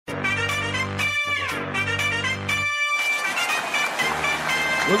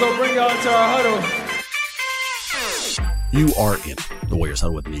We're going to bring y'all into our huddle. You are in the Warriors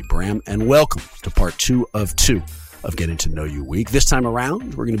Huddle with me, Bram, and welcome to part 2 of Getting to Know You Week. This time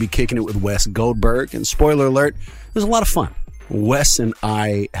around, we're going to be kicking it with Wes Goldberg, and spoiler alert, it was a lot of fun. Wes and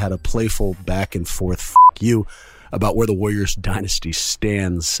I had a playful back and forth you about where the Warriors dynasty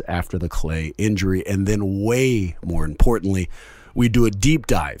stands after the Klay injury, and then way more importantly, we do a deep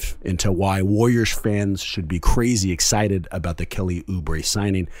dive into why Warriors fans should be crazy excited about the Kelly Oubre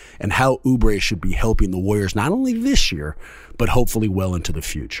signing and how Oubre should be helping the Warriors not only this year, but hopefully well into the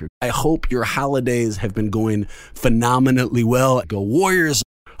future. I hope your holidays have been going phenomenally well. Go Warriors.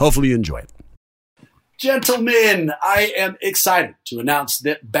 Hopefully you enjoy it. Gentlemen, I am excited to announce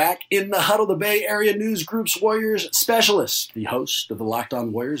that back in the Huddle, the Bay Area News Group's Warriors specialist, the host of the Locked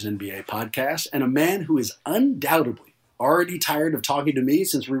On Warriors NBA podcast, and a man who is undoubtedly already tired of talking to me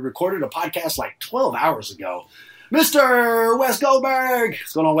since we recorded a podcast like 12 hours ago, Mr. Wes Goldberg.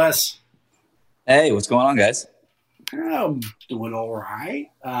 What's going on, Wes? Hey, what's going on, guys? I'm doing all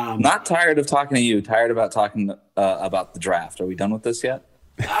right. Not tired of talking to you. Tired about talking about the draft. Are we done with this yet?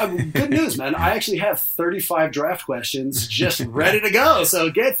 Good news, man. I actually have 35 draft questions just ready to go. So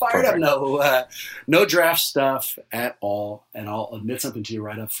get fired Perfect. up. No draft stuff at all. And I'll admit something to you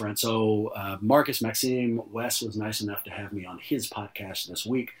right up front. So Marcus Maxime Wes was nice enough to have me on his podcast this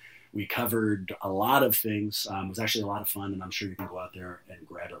week. We covered a lot of things. It was actually a lot of fun, and I'm sure you can go out there and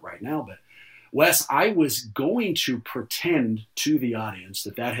grab it right now. But Wes, I was going to pretend to the audience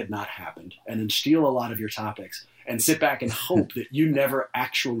that had not happened and then steal a lot of your topics and sit back and hope that you never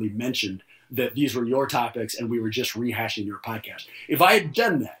actually mentioned that these were your topics and we were just rehashing your podcast. If I had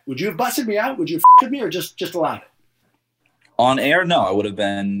done that, would you have busted me out? Would you have f***ed me or just allowed it? On air, no. I would have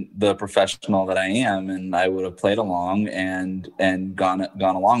been the professional that I am, and I would have played along and gone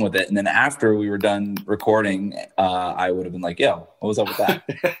along with it. And then after we were done recording, I would have been like, yo, what was up with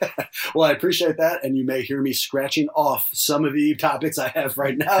that? Well, I appreciate that, and you may hear me scratching off some of the topics I have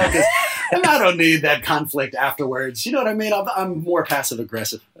right now, because I don't need that conflict afterwards. You know what I mean? I'm more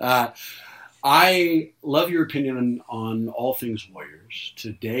passive-aggressive. I love your opinion on all things Warriors.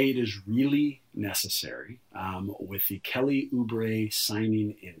 Today it is really necessary. With the Kelly Oubre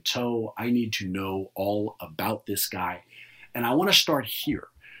signing in tow, I need to know all about this guy. And I want to start here.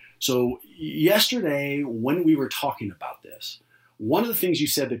 So yesterday when we were talking about this, one of the things you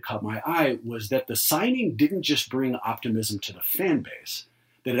said that caught my eye was that the signing didn't just bring optimism to the fan base,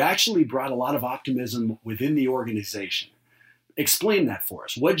 that it actually brought a lot of optimism within the organization. Explain that for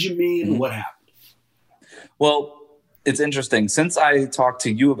us. What did you mean? Mm-hmm. What happened? Well, it's interesting. Since I talked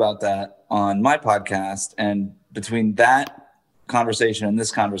to you about that on my podcast, and between that conversation and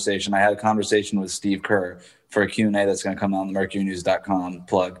this conversation, I had a conversation with Steve Kerr for a Q&A that's going to come out on the mercurynews.com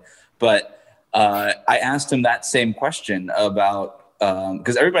plug. But I asked him that same question about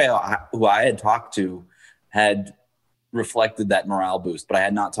because everybody who I had talked to had reflected that morale boost, but I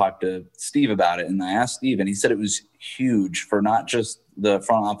had not talked to Steve about it. And I asked Steve, and he said it was huge for not just the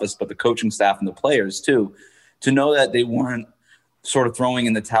front office, but the coaching staff and the players too, to know that they weren't sort of throwing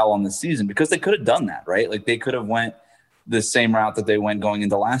in the towel on the season, because they could have done that, right? Like they could have went the same route that they went going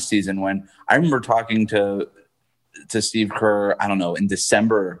into last season. When I remember talking to Steve Kerr, I don't know, in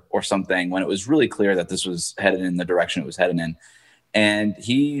December or something, when it was really clear that this was headed in the direction it was headed in. And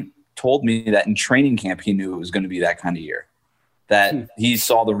he told me that in training camp, he knew it was going to be that kind of year, that he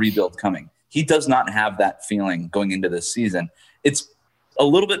saw the rebuild coming. He does not have that feeling going into this season. It's a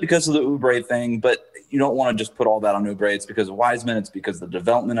little bit because of the Oubre thing, but you don't want to just put all that on Oubre. It's because of Wiseman. It's because of the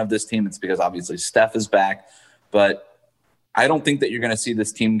development of this team. It's because obviously Steph is back. But I don't think that you're going to see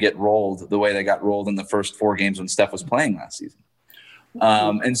this team get rolled the way they got rolled in the first 4 games when Steph was playing last season.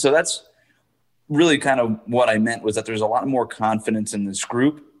 And so that's really kind of what I meant, was that there's a lot more confidence in this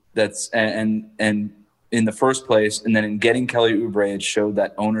group. That's and in the first place, and then in getting Kelly Oubre, it showed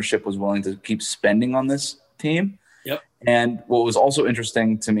that ownership was willing to keep spending on this team. Yep. And what was also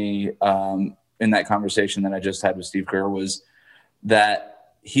interesting to me in that conversation that I just had with Steve Kerr was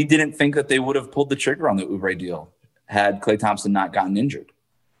that he didn't think that they would have pulled the trigger on the Oubre deal had Klay Thompson not gotten injured.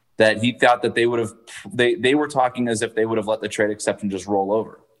 That he thought that they would have they were talking as if they would have let the trade exception just roll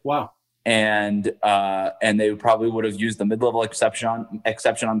over. Wow. And they probably would have used the mid-level exception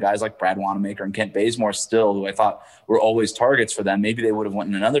on guys like Brad Wanamaker and Kent Bazemore still, who I thought were always targets for them. Maybe they would have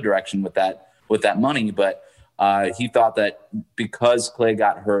went in another direction with that money, but he thought that because Klay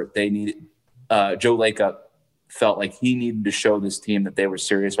got hurt, they needed Joe Lacob felt like he needed to show this team that they were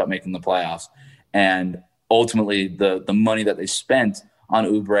serious about making the playoffs. And ultimately, the money that they spent on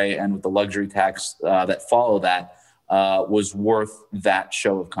Oubre and with the luxury tax that followed that was worth that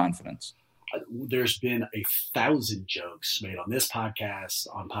show of confidence. there's been 1,000 jokes made on this podcast,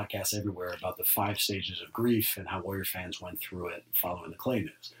 on podcasts everywhere, about the 5 stages of grief and how Warrior fans went through it following the Clay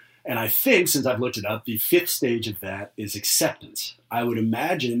news. And I think, since I've looked it up, the 5th stage of that is acceptance. I would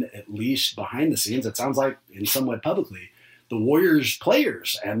imagine, at least behind the scenes, it sounds like, and somewhat publicly, the Warriors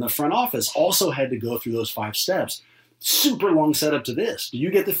players and the front office also had to go through those 5 steps. Super long setup to this. Do you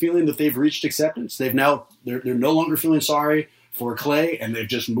get the feeling that they've reached acceptance? They're no longer feeling sorry for Clay, and they've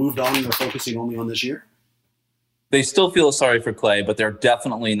just moved on and they're focusing only on this year? They still feel sorry for Clay, but they're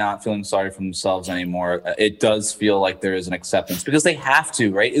definitely not feeling sorry for themselves anymore. It does feel like there is an acceptance because they have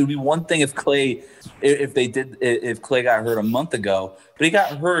to, right? It would be one thing if Clay got hurt a month ago, but he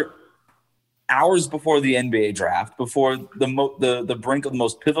got hurt hours before the NBA draft, before the brink of the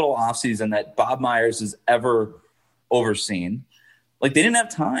most pivotal offseason that Bob Myers has ever overseen. Like, they didn't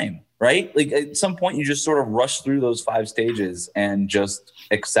have time, right? Like, at some point you just sort of rush through those 5 stages and just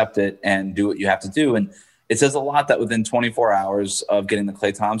accept it and do what you have to do. And it says a lot that within 24 hours of getting the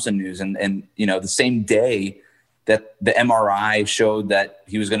Klay Thompson news and the same day that the MRI showed that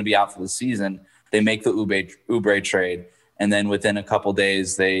he was going to be out for the season, they make the Oubre trade. And then within a couple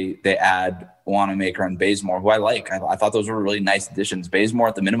days, they add Wanamaker and Bazemore, who I like. I thought those were really nice additions. Bazemore,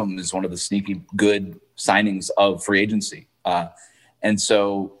 at the minimum, is one of the sneaky good signings of free agency. And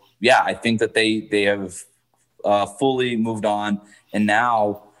so, yeah, I think that they have fully moved on. And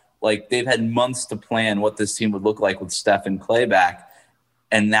now, like, they've had months to plan what this team would look like with Steph and Clay back.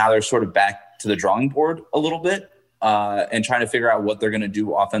 And now they're sort of back to the drawing board a little bit and trying to figure out what they're going to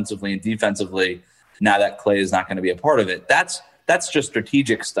do offensively and defensively now that Clay is not going to be a part of it. That's just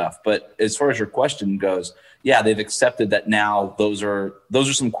strategic stuff. But as far as your question goes, yeah, they've accepted that now those are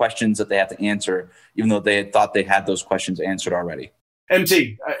some questions that they have to answer, even though they had thought they had those questions answered already.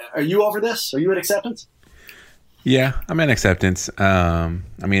 MT, are you over this? Are you in acceptance? Yeah, I'm in acceptance. I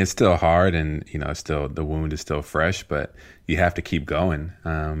mean, it's still hard, and still the wound is still fresh, but you have to keep going.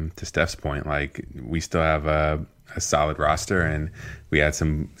 To Steph's point, like, we still have a solid roster, and we had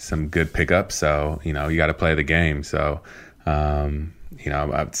some good pickups. So you got to play the game. So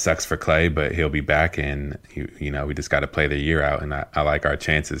it sucks for Clay, but he'll be back, and we just got to play the year out. And I like our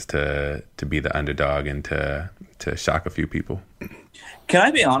chances to be the underdog and to shock a few people. Can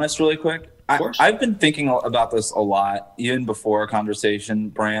I be honest really quick? I've been thinking about this a lot, even before a conversation,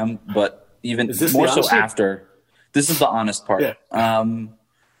 Bram, but even more so after. This is the honest part. Yeah.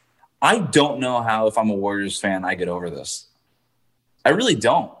 I don't know how, if I'm a Warriors fan, I get over this. I really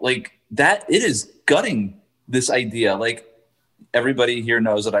don't. Like, that, it is gutting, this idea. Like, everybody here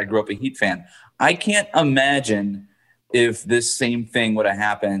knows that I grew up a Heat fan. I can't imagine if this same thing would have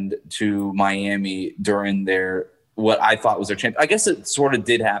happened to Miami during what I thought was their champion. I guess it sort of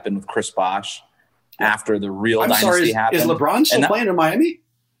did happen with Chris Bosh after the real dynasty happened. Is LeBron still playing in Miami?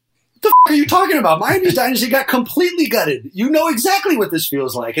 What the f*** are you talking about? Miami's dynasty got completely gutted. You know exactly what this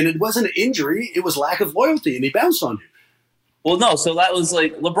feels like. And it wasn't an injury. It was lack of loyalty, and he bounced on you. Well, no. So that was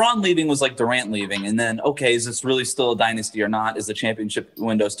like LeBron leaving was like Durant leaving. And then, okay, is this really still a dynasty or not? Is the championship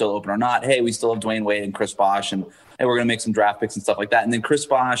window still open or not? Hey, we still have Dwayne Wade and Chris Bosh, and hey, we're going to make some draft picks and stuff like that. And then Chris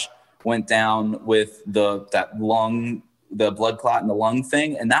Bosh went down with the blood clot in the lung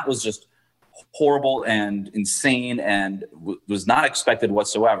thing. And that was just horrible and insane and was not expected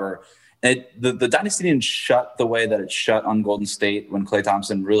whatsoever. The dynasty didn't shut the way that it shut on Golden State when Klay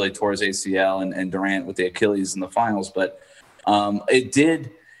Thompson really tore his ACL and Durant with the Achilles in the finals. But it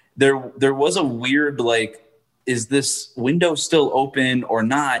did. There was a weird, like, is this window still open or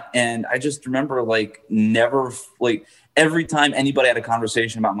not? And I just remember, like, never, like, every time anybody had a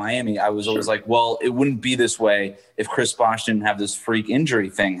conversation about Miami, I was always like, well, it wouldn't be this way if Chris Bosh didn't have this freak injury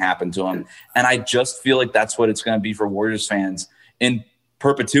thing happen to him. And I just feel like that's what it's going to be for Warriors fans in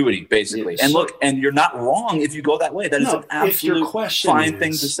perpetuity, basically. And look, and you're not wrong if you go that way. That is an absolute fine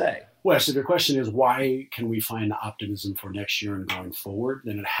thing to say. Wes, if your question is why can we find optimism for next year and going forward,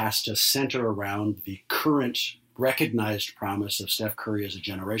 then it has to center around the current recognized promise of Steph Curry as a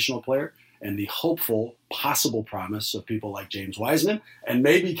generational player and the hopeful possible promise of people like James Wiseman and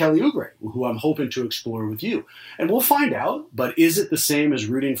maybe Kelly Oubre, who I'm hoping to explore with you. And we'll find out, but is it the same as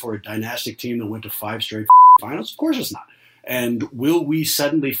rooting for a dynastic team that went to 5 straight finals? Of course it's not. And will we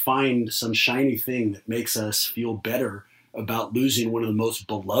suddenly find some shiny thing that makes us feel better about losing one of the most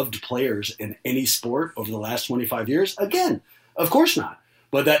beloved players in any sport over the last 25 years? Again, of course not.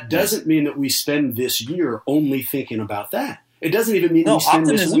 But that doesn't mean that we spend this year only thinking about that. It doesn't even mean we spend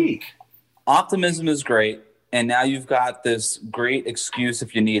this week. Optimism is great. And now you've got this great excuse,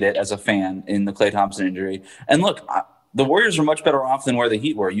 if you need it, as a fan in the Klay Thompson injury. And look, the Warriors are much better off than where the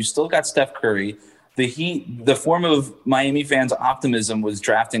Heat were. You still got Steph Curry. the Heat, the form of Miami fans' optimism was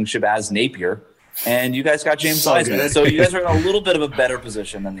drafting Shabazz Napier, and you guys got James Wiseman. So you guys are in a little bit of a better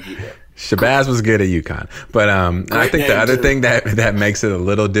position than the Heat were. Shabazz was good at UConn. But I think the other thing that makes it a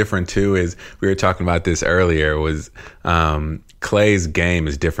little different too is, we were talking about this earlier, was Clay's game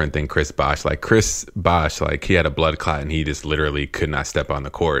is different than Chris Bosh. Like Chris Bosh, like he had a blood clot and he just literally could not step on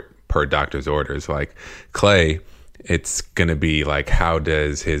the court per doctor's orders. Like Clay, it's going to be like, how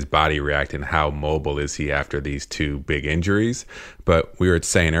does his body react and how mobile is he after these two big injuries? But we were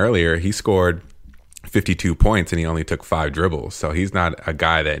saying earlier, he scored 52 points and he only took 5 dribbles. So he's not a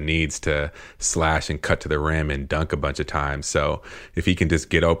guy that needs to slash and cut to the rim and dunk a bunch of times. So if he can just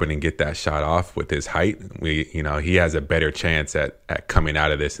get open and get that shot off with his height, he has a better chance at coming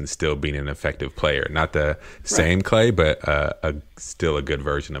out of this and still being an effective player. Not the same Clay, but still a good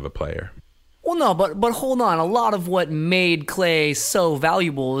version of a player. Well, no, but hold on. A lot of what made Clay so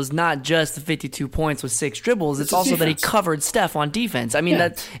valuable is not just the 52 points with 6 dribbles. It's also that he covered Steph on defense. I mean,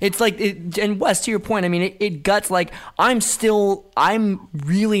 and Wes, to your point, I mean, it guts. Like, I'm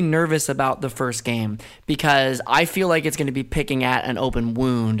really nervous about the first game because I feel like it's going to be picking at an open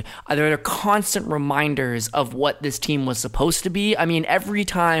wound. There are constant reminders of what this team was supposed to be. I mean, every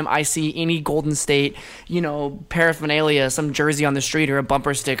time I see any Golden State, paraphernalia, some jersey on the street or a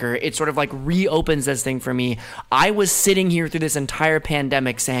bumper sticker, it's sort of like reopens this thing for me. I was sitting here through this entire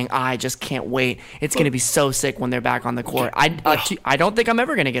pandemic saying, I just can't wait. It's going to be so sick when they're back on the court. I don't think I'm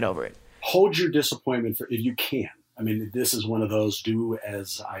ever going to get over it. Hold your disappointment if you can. I mean, this is one of those do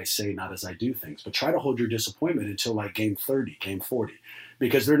as I say, not as I do things. But try to hold your disappointment until like game 30, game 40.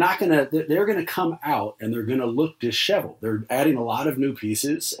 Because they're going to come out and they're going to look disheveled. They're adding a lot of new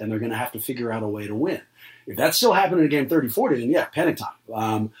pieces and they're going to have to figure out a way to win. If that's still happening in game 30, 40, then yeah, panic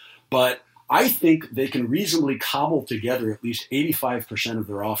time. But I think they can reasonably cobble together at least 85% of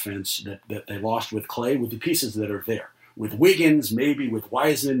their offense that they lost with Clay, with the pieces that are there. With Wiggins, maybe with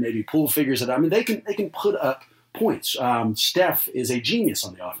Wiseman, maybe Poole figures it out. I mean, they can put up points. Steph is a genius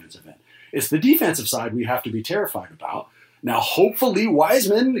on the offensive end. It's the defensive side we have to be terrified about. Now, hopefully,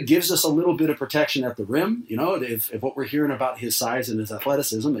 Wiseman gives us a little bit of protection at the rim. If what we're hearing about his size and his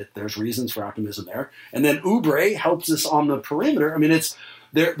athleticism, there's reasons for optimism there. And then Oubre helps us on the perimeter. I mean,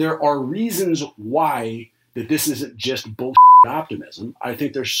 there are reasons why that this isn't just bullshit optimism. I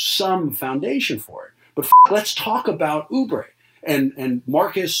think there's some foundation for it. But let's talk about Oubre. And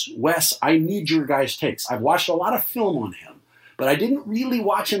Marcus, Wes, I need your guys' takes. I've watched a lot of film on him, but I didn't really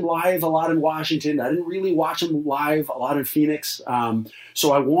watch him live a lot in Washington. I didn't really watch him live a lot in Phoenix.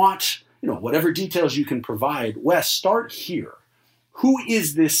 So I want, whatever details you can provide. Wes, start here. Who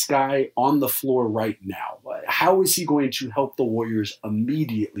is this guy on the floor right now? How is he going to help the Warriors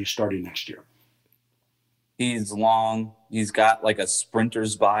immediately starting next year? He's long. He's got like a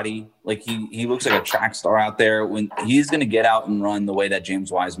sprinter's body. Like he looks like a track star out there. When he's going to get out and run the way that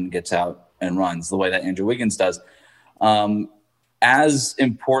James Wiseman gets out and runs, the way that Andrew Wiggins does. As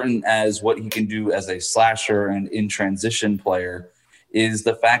important as what he can do as a slasher and in transition player is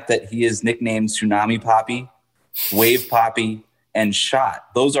the fact that he is nicknamed Tsunami Poppy, Wave Poppy, and Shot.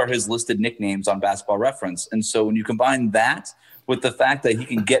 Those are his listed nicknames on Basketball Reference. And so when you combine that with the fact that he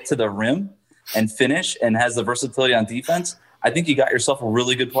can get to the rim and finish and has the versatility on defense, I think you got yourself a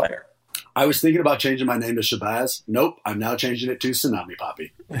really good player. I was thinking about changing my name to Shabazz. Nope, I'm now changing it to Tsunami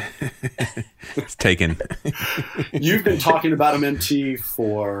Poppy. It's taken. You've been talking about him, MT,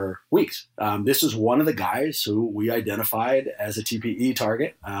 for weeks. This is one of the guys who we identified as a TPE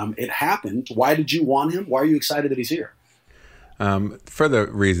target. It happened. Why did you want him? Why are you excited that he's here? For the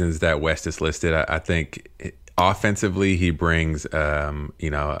reasons that West is listed, I think offensively he brings,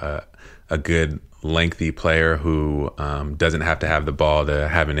 a good lengthy player who doesn't have to have the ball to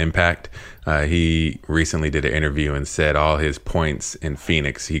have an impact. He recently did an interview and said all his points in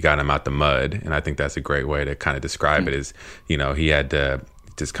Phoenix, he got them out the mud. And I think that's a great way to kind of describe it is, he had to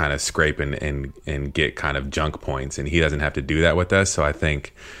just kind of scrape and get kind of junk points. And he doesn't have to do that with us. So I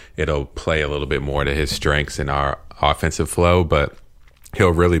think it'll play a little bit more to his strengths in our offensive flow. But he'll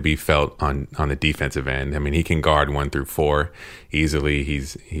really be felt on the defensive end. I mean, he can guard 1 through 4 easily.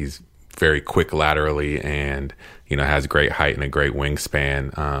 He's very quick laterally and, has great height and a great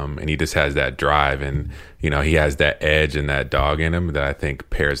wingspan. And he just has that drive and, he has that edge and that dog in him that I think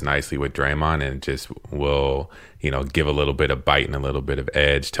pairs nicely with Draymond and just will, give a little bit of bite and a little bit of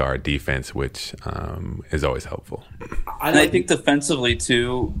edge to our defense, which is always helpful. And I think defensively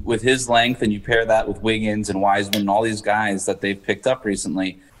too, with his length and you pair that with Wiggins and Wiseman and all these guys that they've picked up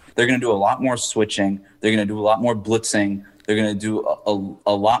recently, they're going to do a lot more switching. They're going to do a lot more blitzing. They're going to do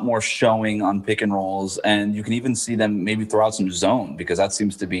a lot more showing on pick and rolls, and you can even see them maybe throw out some zone, because that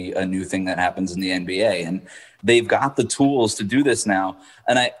seems to be a new thing that happens in the NBA. And they've got the tools to do this now.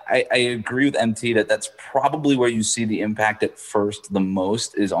 And I agree with MT that that's probably where you see the impact at first the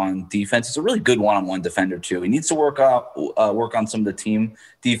most is on defense. He's a really good one-on-one defender too. He needs to work on some of the team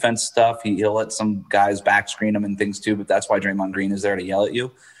defense stuff. He'll let some guys back screen him and things too, but that's why Draymond Green is there to yell at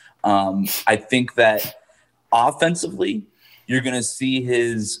you. I think that offensively, you're going to see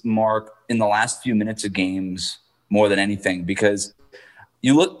his mark in the last few minutes of games more than anything, because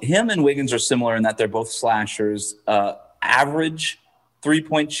you look, him and Wiggins are similar in that they're both slashers, average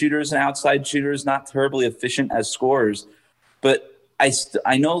 3-point shooters and outside shooters, not terribly efficient as scorers. But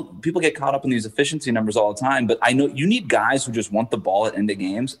I know people get caught up in these efficiency numbers all the time, but I know you need guys who just want the ball at end of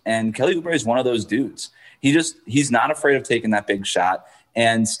games. And Kelly Oubre is one of those dudes. He's not afraid of taking that big shot.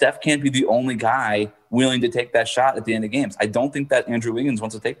 And Steph can't be the only guy willing to take that shot at the end of games. I don't think that Andrew Wiggins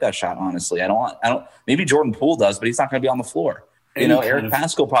wants to take that shot, honestly. I don't, maybe Jordan Poole does, but he's not going to be on the floor. Eric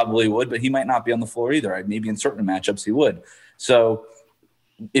Paschall probably would, but he might not be on the floor either. Maybe in certain matchups he would. So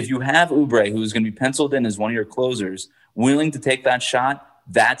if you have Oubre, who's going to be penciled in as one of your closers, willing to take that shot,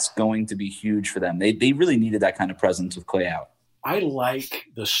 that's going to be huge for them. They really needed that kind of presence with Klay out. I like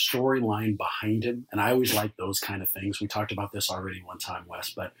the storyline behind him, and I always like those kind of things. We talked about this already one time,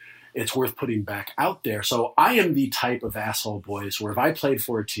 Wes, but it's worth putting back out there. So I am the type of asshole, boys, where if I played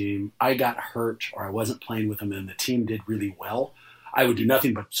for a team, I got hurt or I wasn't playing with them and the team did really well, I would do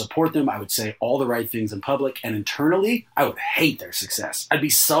nothing but support them. I would say all the right things in public, and internally, I would hate their success. I'd be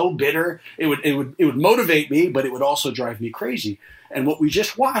so bitter. It would motivate me, but it would also drive me crazy. And what we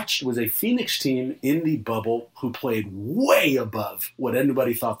just watched was a Phoenix team in the bubble who played way above what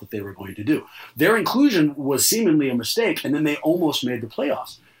anybody thought that they were going to do. Their inclusion was seemingly a mistake, and then they almost made the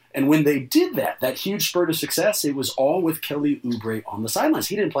playoffs. And when they did that huge spurt of success, it was all with Kelly Oubre on the sidelines.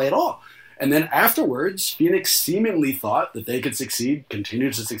 He didn't play at all. And then afterwards, Phoenix seemingly thought that they could succeed,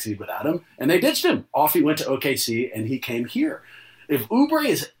 continued to succeed without him, and they ditched him. Off he went to OKC, and he came here. If Oubre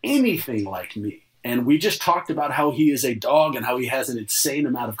is anything like me, and we just talked about how he is a dog and how he has an insane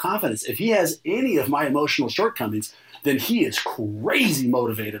amount of confidence, if he has any of my emotional shortcomings, then he is crazy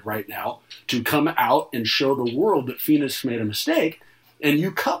motivated right now to come out and show the world that Phoenix made a mistake. And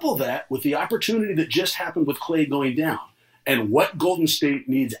you couple that with the opportunity that just happened with Klay going down, and what Golden State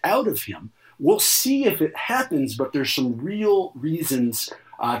needs out of him, we'll see if it happens, but there's some real reasons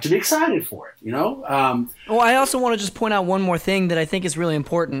to be excited for it, Well, I also want to just point out one more thing that I think is really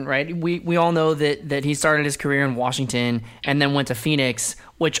important, right? We all know that he started his career in Washington and then went to Phoenix,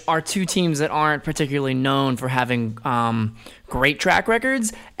 which are two teams that aren't particularly known for having great track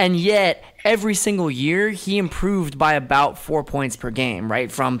records, and yet every single year he improved by about 4 points per game,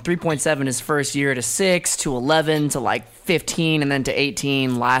 right? From 3.7 his first year to 6 to 11 to like 15 and then to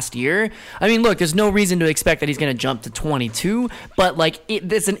 18 last year. I mean, look, there's no reason to expect that he's going to jump to 22, but like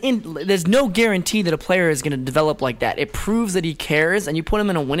there's no guarantee that a player is going to develop like that. It proves that he cares, and you put him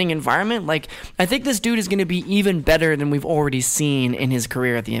in a winning environment. Like, I think this dude is going to be even better than we've already seen in his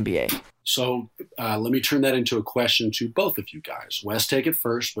career at the NBA. So let me turn that into a question to both of you guys. Wes, take it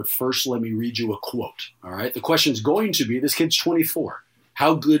first, but first let me read you a quote. All right. The question's going to be, this kid's 24.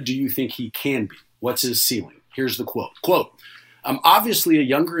 How good do you think he can be? What's his ceiling? Here's the quote. Quote, I'm obviously a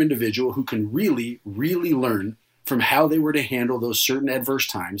younger individual who can really, really learn from how they were to handle those certain adverse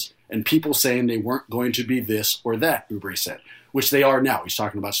times and people saying they weren't going to be this or that, Oubre said, which they are now. He's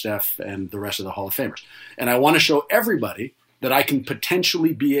talking about Steph and the rest of the Hall of Famers. And I want to show everybody that I can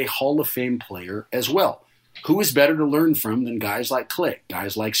potentially be a Hall of Fame player as well. Who is better to learn from than guys like Klay,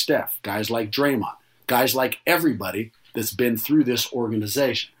 guys like Steph, guys like Draymond, guys like everybody that's been through this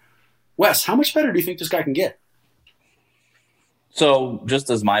organization? Wes, how much better do you think this guy can get? So just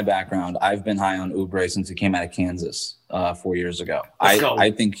as my background, I've been high on Oubre since he came out of Kansas 4 years ago.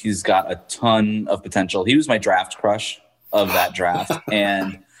 I think he's got a ton of potential. He was my draft crush of that draft,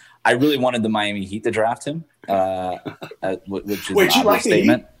 and I really wanted the Miami Heat to draft him, which is an obvious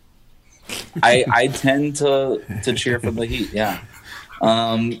statement. I tend to cheer for the Heat, yeah.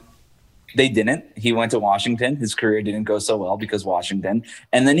 They didn't. He went to Washington. His career didn't go so well because Washington.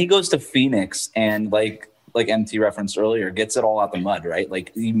 And then he goes to Phoenix and, like MT referenced earlier, gets it all out the mud, right?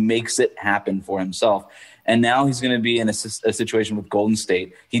 Like, he makes it happen for himself. And now he's going to be in a situation with Golden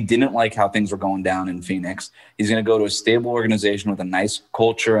State. He didn't like how things were going down in Phoenix. He's going to go to a stable organization with a nice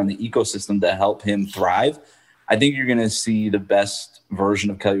culture and the ecosystem to help him thrive. I think you're going to see the best version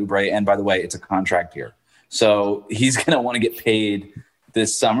of Kelly Oubre. And by the way, it's a contract year. So he's going to want to get paid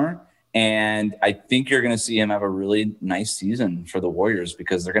this summer. And I think you're going to see him have a really nice season for the Warriors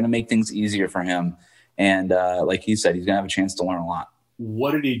because they're going to make things easier for him. And like he said, he's going to have a chance to learn a lot.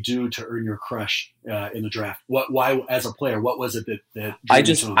 What did he do to earn your crush in the draft? Why, as a player, what was it that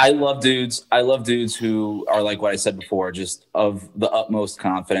I love dudes. I love dudes who are like what I said before, just of the utmost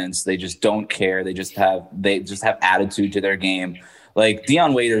confidence. They just don't care. They just have attitude to their game. Like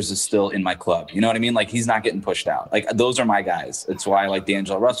Dion Waiters is still in my club. You know what I mean? Like he's not getting pushed out. Like those are my guys. It's why I like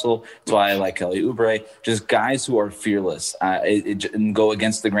D'Angelo Russell. It's why I like Kelly Oubre. Just guys who are fearless and go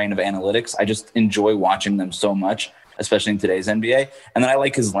against the grain of analytics. I just enjoy watching them so much, especially in today's NBA. And then I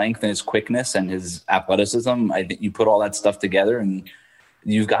like his length and his quickness and his athleticism. I think you put all that stuff together and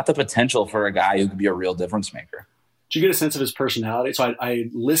you've got the potential for a guy who could be a real difference maker. Did you get a sense of his personality? So I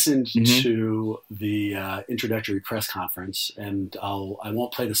listened to the introductory press conference, and I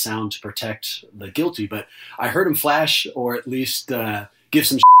won't play the sound to protect the guilty, but I heard him flash or at least give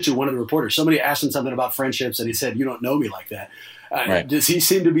some shit to one of the reporters. Somebody asked him something about friendships, and he said, "You don't know me like that." Right. Does he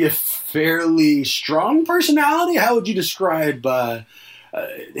seem to be a fairly strong personality? How would you describe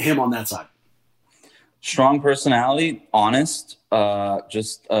him on that side? Strong personality, honest,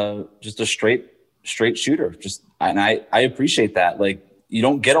 just a straight shooter. And I appreciate that. Like you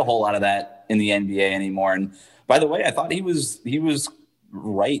don't get a whole lot of that in the NBA anymore. And by the way, I thought he was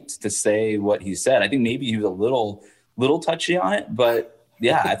right to say what he said. I think maybe he was a little touchy on it, but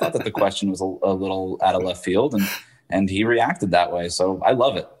yeah, I thought that the question was a little out of left field, and he reacted that way. So I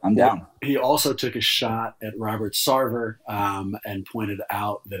love it. I'm down. He also took a shot at Robert Sarver and pointed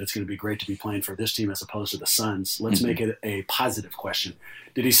out that it's going to be great to be playing for this team as opposed to the Suns. Let's make it a positive question.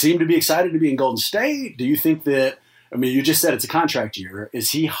 Did he seem to be excited to be in Golden State? Do you think that, I mean, you just said it's a contract year.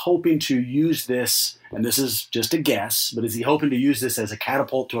 Is he hoping to use this, and this is just a guess, but is he hoping to use this as a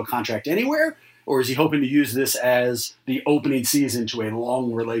catapult to a contract anywhere? Or is he hoping to use this as the opening season to a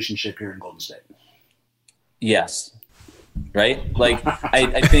long relationship here in Golden State? Yes. Right? Like,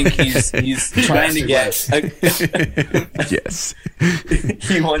 I think he's trying to get yes.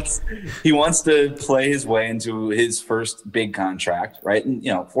 He wants to play his way into his first big contract, right? And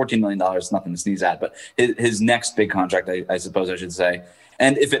 $14 million is nothing to sneeze at, but his next big contract, I suppose I should say.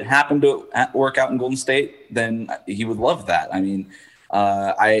 And if it happened to work out in Golden State, then he would love that. I mean,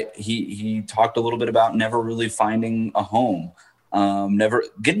 he talked a little bit about never really finding a home,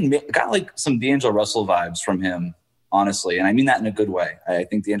 got like some D'Angelo Russell vibes from him. Honestly, and I mean that in a good way. I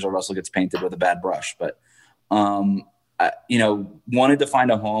think D'Angelo Russell gets painted with a bad brush, but wanted to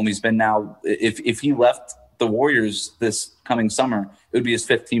find a home. He's been now. If he left the Warriors this coming summer, it would be his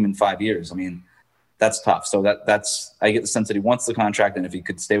 5th team in 5 years. I mean, that's tough. So that's I get the sense that he wants the contract, and if he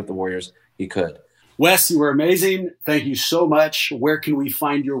could stay with the Warriors, he could. Wes, you were amazing. Thank you so much. Where can we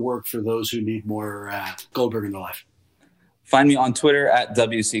find your work for those who need more Goldberg in their life? Find me on Twitter at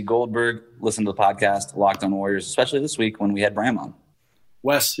WC Goldberg. Listen to the podcast, Locked on Warriors, especially this week when we had Bram on.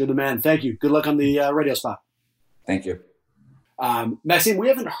 Wes, you're the man. Thank you. Good luck on the radio spot. Thank you. Maxime, we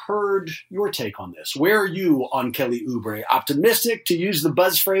haven't heard your take on this. Where are you on Kelly Oubre? Optimistic, to use the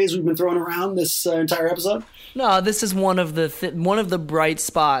buzz phrase we've been throwing around this entire episode? No, this is one of the bright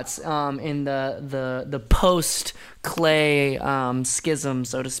spots in the post Clay schism,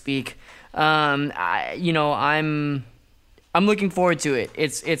 so to speak. I'm looking forward to it.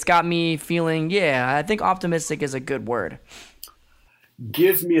 It's got me feeling, I think optimistic is a good word.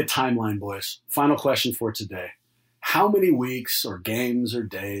 Give me a timeline, boys. Final question for today. How many weeks or games or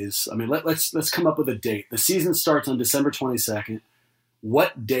days? I mean, let's come up with a date. The season starts on December 22nd.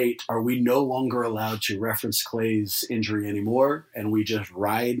 What date are we no longer allowed to reference Clay's injury anymore, and we just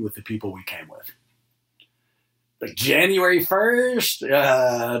ride with the people we came with? Like January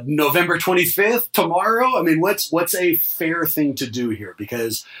 1st, November 25th, tomorrow? I mean, what's a fair thing to do here?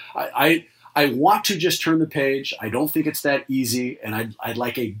 Because I want to just turn the page. I don't think it's that easy, and I'd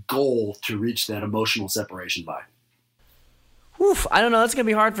like a goal to reach that emotional separation by. Oof, I don't know. That's going to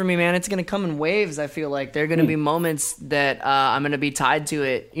be hard for me, man. It's going to come in waves, I feel like. There are going to be moments that I'm going to be tied to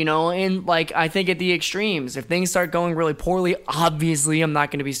it, and like I think at the extremes. If things start going really poorly, obviously I'm not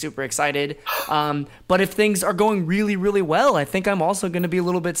going to be super excited. But if things are going really, really well, I think I'm also going to be a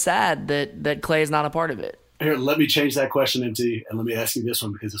little bit sad that Clay is not a part of it. Here, let me change that question, MT, and let me ask you this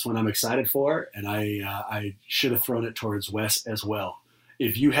one because it's one I'm excited for, and I should have thrown it towards Wes as well.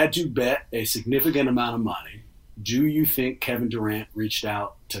 If you had to bet a significant amount of money, do you think Kevin Durant reached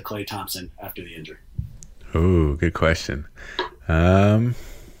out to Klay Thompson after the injury? Ooh, good question. I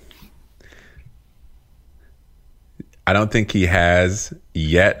don't think he has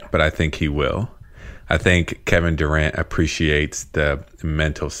yet, but I think he will. I think Kevin Durant appreciates the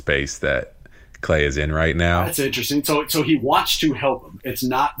mental space that Klay is in right now. That's interesting. So he wants to help him. It's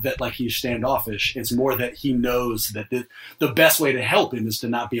not that like he's standoffish. It's more that he knows that the best way to help him is to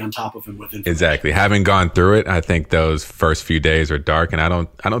not be on top of him with information. Exactly. Having gone through it, I think those first few days are dark, and I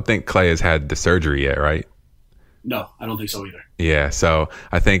don't think Klay has had the surgery yet, right? No, I don't think so either. Yeah, so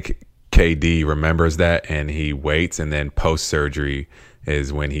I think KD remembers that, and he waits, and then post-surgery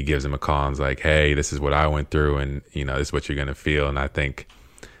is when he gives him a call and is like, hey, this is what I went through, and, this is what you're going to feel. And I think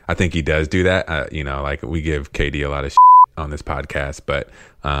he does do that. Like we give KD a lot of shit on this podcast, but,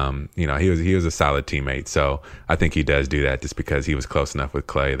 he was a solid teammate. So I think he does do that just because he was close enough with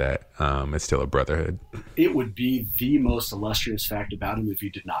Klay that it's still a brotherhood. It would be the most illustrious fact about him if he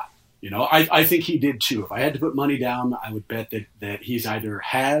did not. I think he did too. If I had to put money down, I would bet that he's either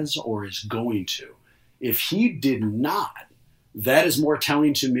has or is going to. If he did not, that is more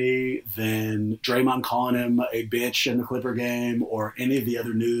telling to me than Draymond calling him a bitch in the Clipper game or any of the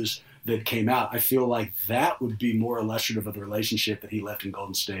other news that came out. I feel like that would be more illustrative of the relationship that he left in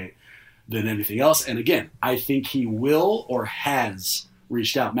Golden State than anything else. And again, I think he will or has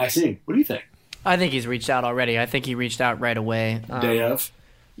reached out. Maxine, what do you think? I think he's reached out already. I think he reached out right away. Day of?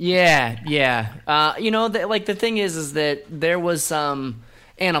 Yeah. The thing is that there was some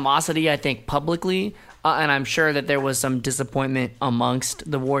animosity, I think, publicly, and I'm sure that there was some disappointment amongst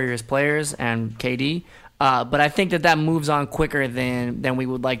the Warriors players and KD. But I think that moves on quicker than we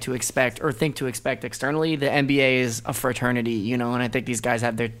would like to expect or think to expect externally. The NBA is a fraternity, and I think these guys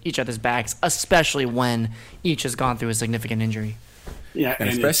have each other's backs, especially when each has gone through a significant injury. Yeah, and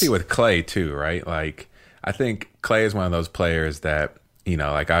especially with Klay too, right? Like, I think Klay is one of those players that,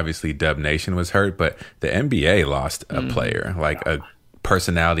 obviously Dub Nation was hurt, but the NBA lost a player, a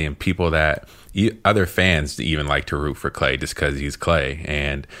personality and people that other fans even like to root for Klay just because he's Klay.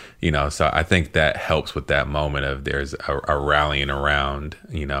 And, so I think that helps with that moment of there's a rallying around,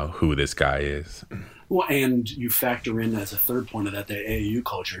 who this guy is. Well, and you factor in as a third point of that, the AAU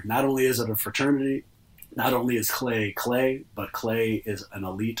culture. Not only is it a fraternity, not only is Klay, but Klay is an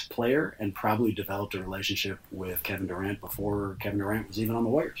elite player and probably developed a relationship with Kevin Durant before Kevin Durant was even on the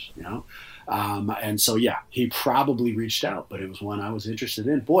Warriors, And so, yeah, he probably reached out, but it was one I was interested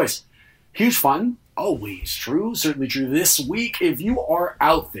in. Boys, huge fun. Always true. Certainly true this week. If you are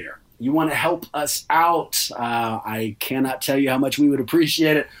out there, you want to help us out, I cannot tell you how much we would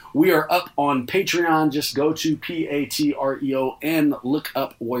appreciate it. We are up on Patreon. Just go to Patreon, look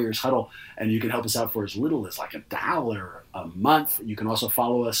up Warriors Huddle, and you can help us out for as little as like $1 a month. You can also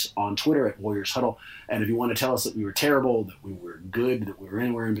follow us on Twitter at Warriors Huddle. And if you want to tell us that we were terrible, that we were good, that we were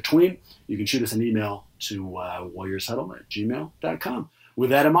anywhere in between, you can shoot us an email to warriorshuddle@gmail.com.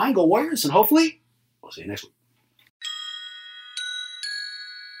 With that in mind, go Warriors, and hopefully we'll see you next week.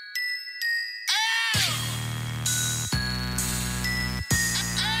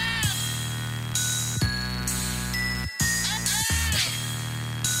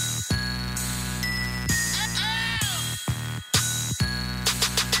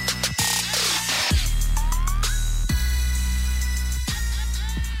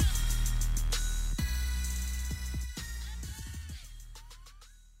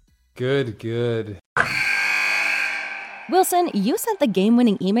 Good. Wilson, you sent the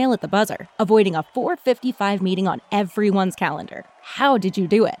game-winning email at the buzzer, avoiding a 4:55 meeting on everyone's calendar. How did you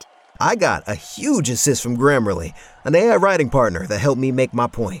do it? I got a huge assist from Grammarly, an AI writing partner that helped me make my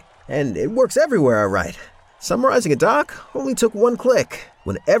point. And it works everywhere I write. Summarizing a doc only took one click.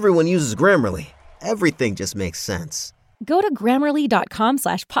 When everyone uses Grammarly, everything just makes sense. Go to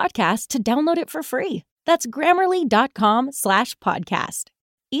Grammarly.com/podcast to download it for free. That's Grammarly.com/podcast.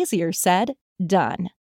 Easier said, done.